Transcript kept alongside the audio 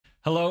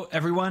Hello,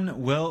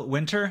 everyone. Will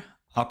Winter,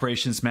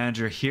 Operations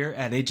Manager here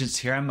at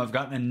Agents CRM. I've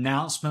got an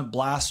announcement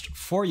blast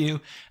for you,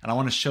 and I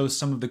want to show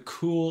some of the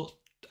cool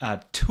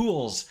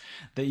tools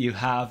that you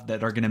have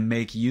that are going to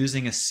make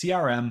using a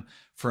CRM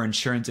for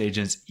insurance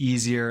agents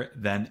easier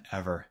than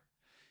ever.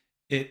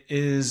 It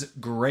is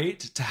great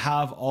to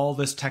have all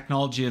this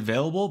technology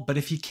available, but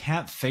if you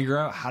can't figure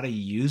out how to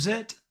use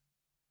it,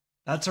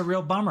 that's a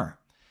real bummer.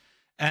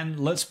 And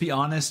let's be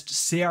honest,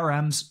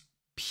 CRMs,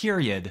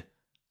 period,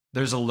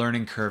 there's a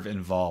learning curve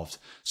involved.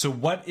 So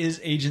what is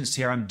Agents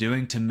CRM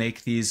doing to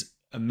make these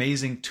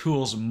amazing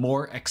tools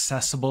more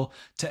accessible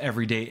to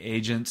everyday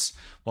agents?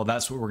 Well,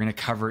 that's what we're going to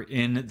cover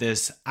in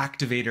this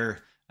Activator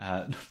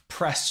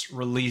press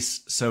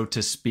release, so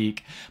to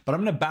speak. But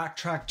I'm going to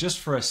backtrack just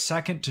for a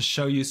second to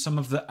show you some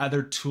of the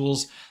other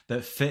tools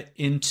that fit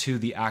into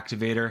the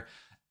Activator.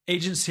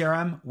 Agents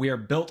CRM, we are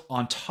built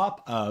on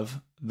top of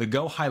the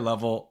Go High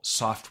Level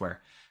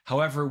software.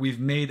 However, we've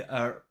made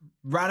a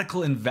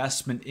radical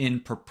investment in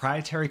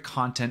proprietary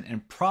content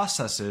and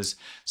processes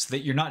so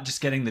that you're not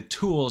just getting the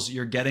tools,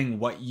 you're getting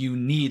what you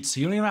need. So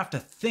you don't even have to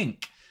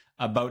think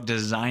about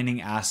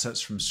designing assets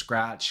from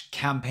scratch,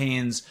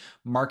 campaigns,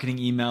 marketing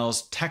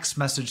emails, text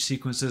message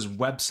sequences,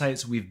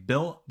 websites. We've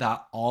built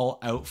that all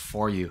out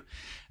for you.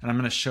 And I'm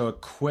going to show a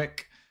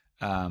quick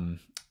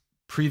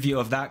preview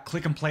of that.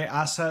 Click and play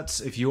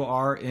assets. If you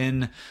are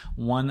in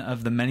one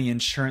of the many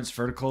insurance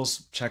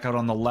verticals, check out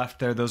on the left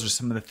there. Those are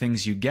some of the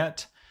things you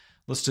get.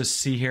 Let's just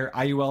see here.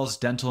 IULs,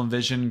 dental and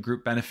vision,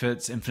 group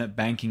benefits, infinite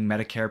banking,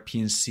 Medicare,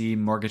 P&C,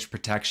 mortgage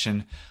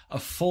protection. A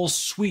full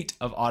suite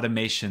of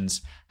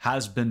automations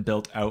has been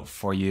built out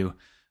for you.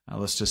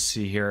 Let's just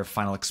see here.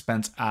 Final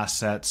expense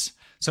assets.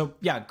 So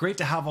yeah, great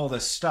to have all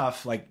this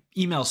stuff like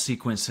email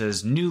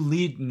sequences, new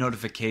lead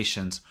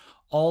notifications,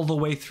 all the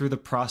way through the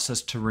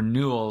process to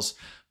renewals.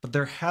 But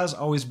there has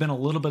always been a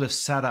little bit of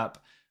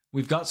setup.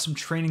 We've got some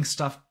training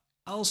stuff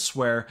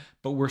elsewhere,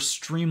 but we're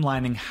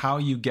streamlining how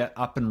you get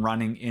up and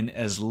running in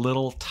as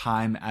little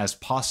time as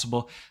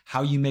possible,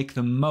 how you make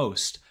the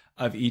most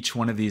of each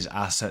one of these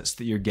assets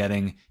that you're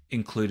getting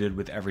included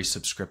with every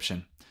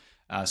subscription.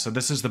 So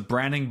this is the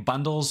Branning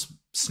Bundles,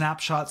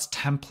 snapshots,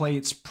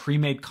 templates,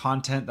 pre-made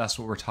content. That's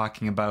what we're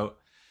talking about.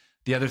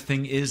 The other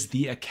thing is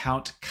the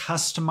account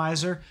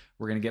customizer.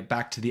 We're going to get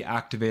back to the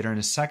Activator in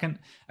a second.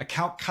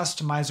 Account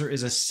customizer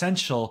is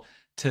essential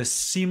to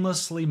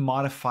seamlessly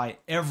modify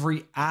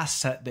every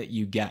asset that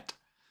you get.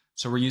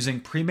 So we're using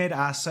pre-made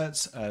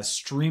assets, a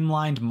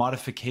streamlined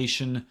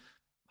modification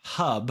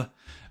hub,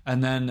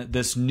 and then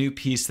this new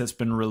piece that's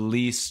been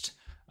released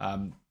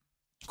Q1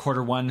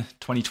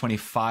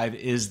 2025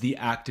 is the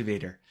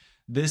Activator.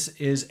 This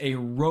is a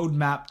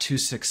roadmap to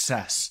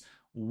success.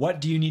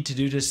 What do you need to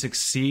do to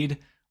succeed?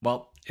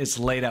 Well, it's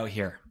laid out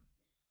here.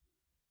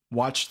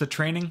 Watch the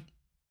training,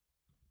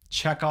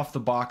 check off the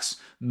box,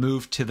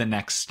 move to the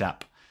next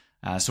step.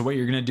 So what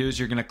you're going to do is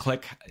you're going to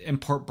click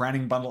import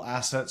Branning Bundle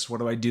assets. What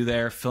do I do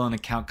there? Fill in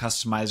account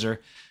customizer.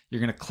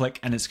 You're going to click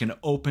and it's going to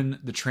open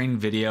the training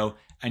video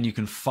and you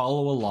can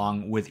follow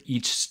along with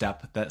each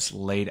step that's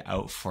laid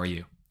out for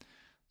you.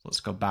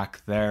 Let's go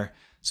back there.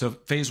 So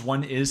phase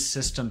one is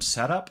system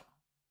setup.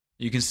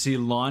 You can see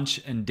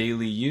launch and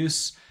daily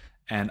use.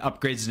 And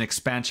upgrades and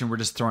expansion, we're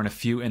just throwing a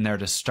few in there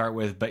to start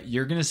with, but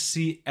you're going to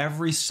see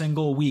every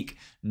single week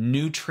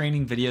new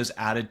training videos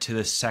added to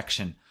this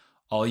section.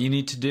 All you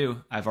need to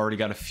do, I've already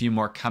got a few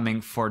more coming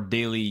for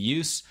daily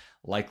use.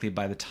 Likely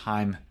by the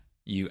time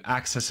you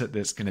access it,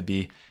 that's going to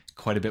be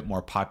quite a bit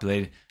more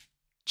populated.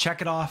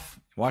 Check it off,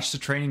 watch the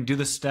training, do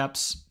the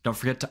steps. Don't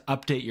forget to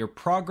update your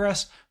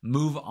progress,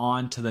 move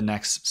on to the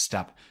next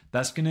step.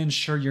 That's going to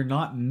ensure you're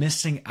not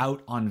missing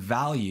out on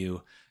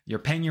value. You're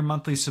paying your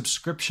monthly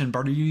subscription,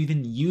 but are you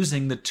even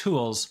using the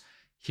tools?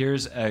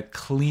 Here's a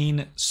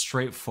clean,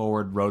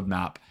 straightforward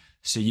roadmap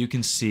so you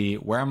can see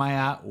where am I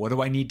at? What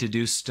do I need to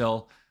do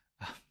still?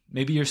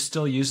 Maybe you're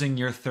still using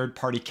your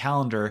third-party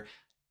calendar.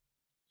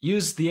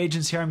 Use the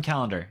Agents CRM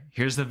calendar.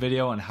 Here's the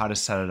video on how to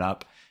set it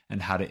up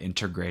and how to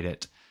integrate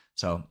it.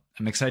 So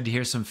I'm excited to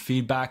hear some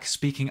feedback.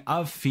 Speaking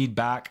of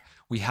feedback,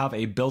 we have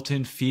a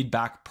built-in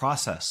feedback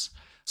process.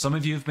 Some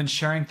of you have been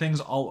sharing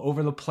things all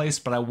over the place,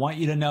 but I want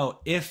you to know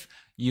if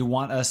you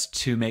want us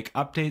to make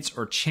updates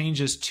or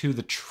changes to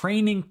the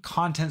training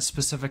content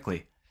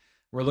specifically.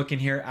 We're looking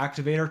here,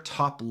 Activator,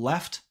 top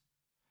left.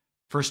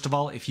 First of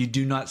all, if you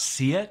do not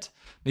see it,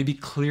 maybe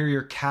clear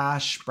your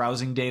cache,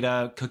 browsing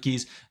data,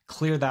 cookies,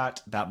 clear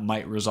that. That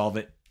might resolve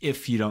it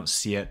if you don't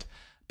see it.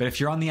 But if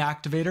you're on the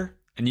Activator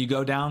and you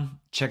go down,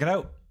 check it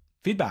out,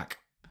 feedback.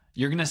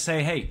 You're going to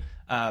say, hey,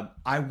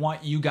 I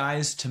want you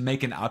guys to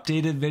make an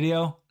updated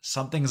video.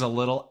 Something's a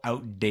little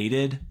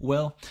outdated,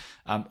 Will.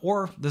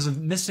 Or there's a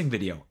missing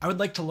video. I would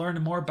like to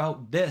learn more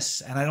about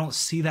this and I don't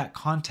see that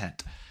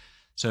content.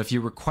 So if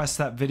you request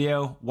that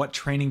video, what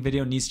training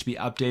video needs to be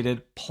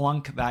updated,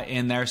 plunk that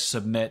in there,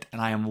 submit, and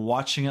I am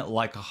watching it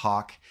like a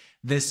hawk.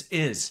 This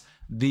is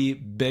the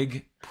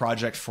big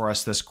project for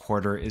us this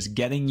quarter, is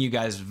getting you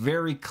guys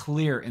very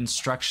clear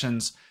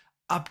instructions,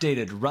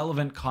 updated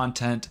relevant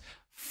content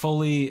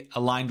fully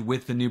aligned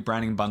with the new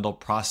branding bundle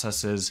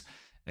processes,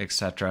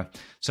 etc.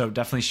 So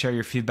definitely share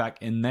your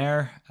feedback in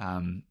there.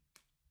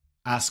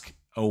 Ask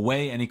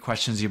away any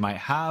questions you might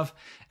have.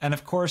 And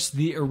of course,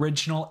 the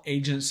original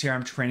Agent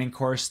CRM training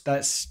course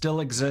that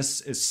still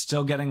exists is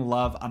still getting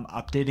love. I'm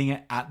updating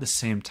it at the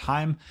same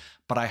time,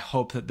 but I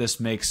hope that this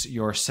makes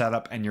your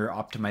setup and your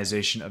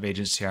optimization of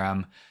Agent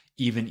CRM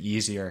even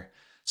easier.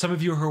 Some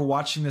of you who are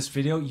watching this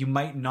video, you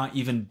might not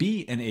even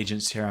be an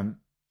Agent CRM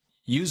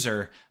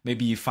user.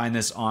 Maybe you find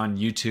this on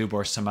YouTube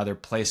or some other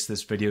place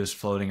this video is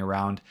floating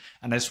around.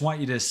 And I just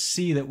want you to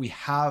see that we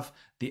have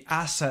the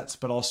assets,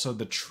 but also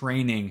the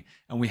training,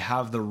 and we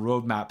have the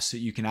roadmap so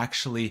you can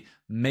actually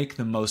make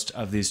the most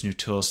of these new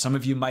tools. Some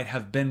of you might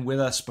have been with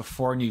us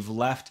before and you've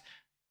left.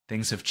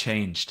 Things have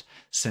changed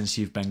since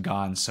you've been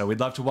gone. So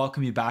we'd love to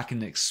welcome you back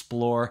and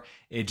explore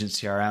Agent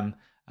CRM.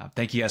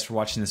 Thank you guys for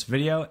watching this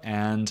video,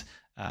 and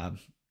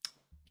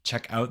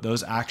check out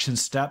those action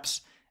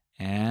steps,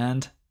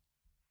 and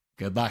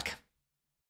good luck.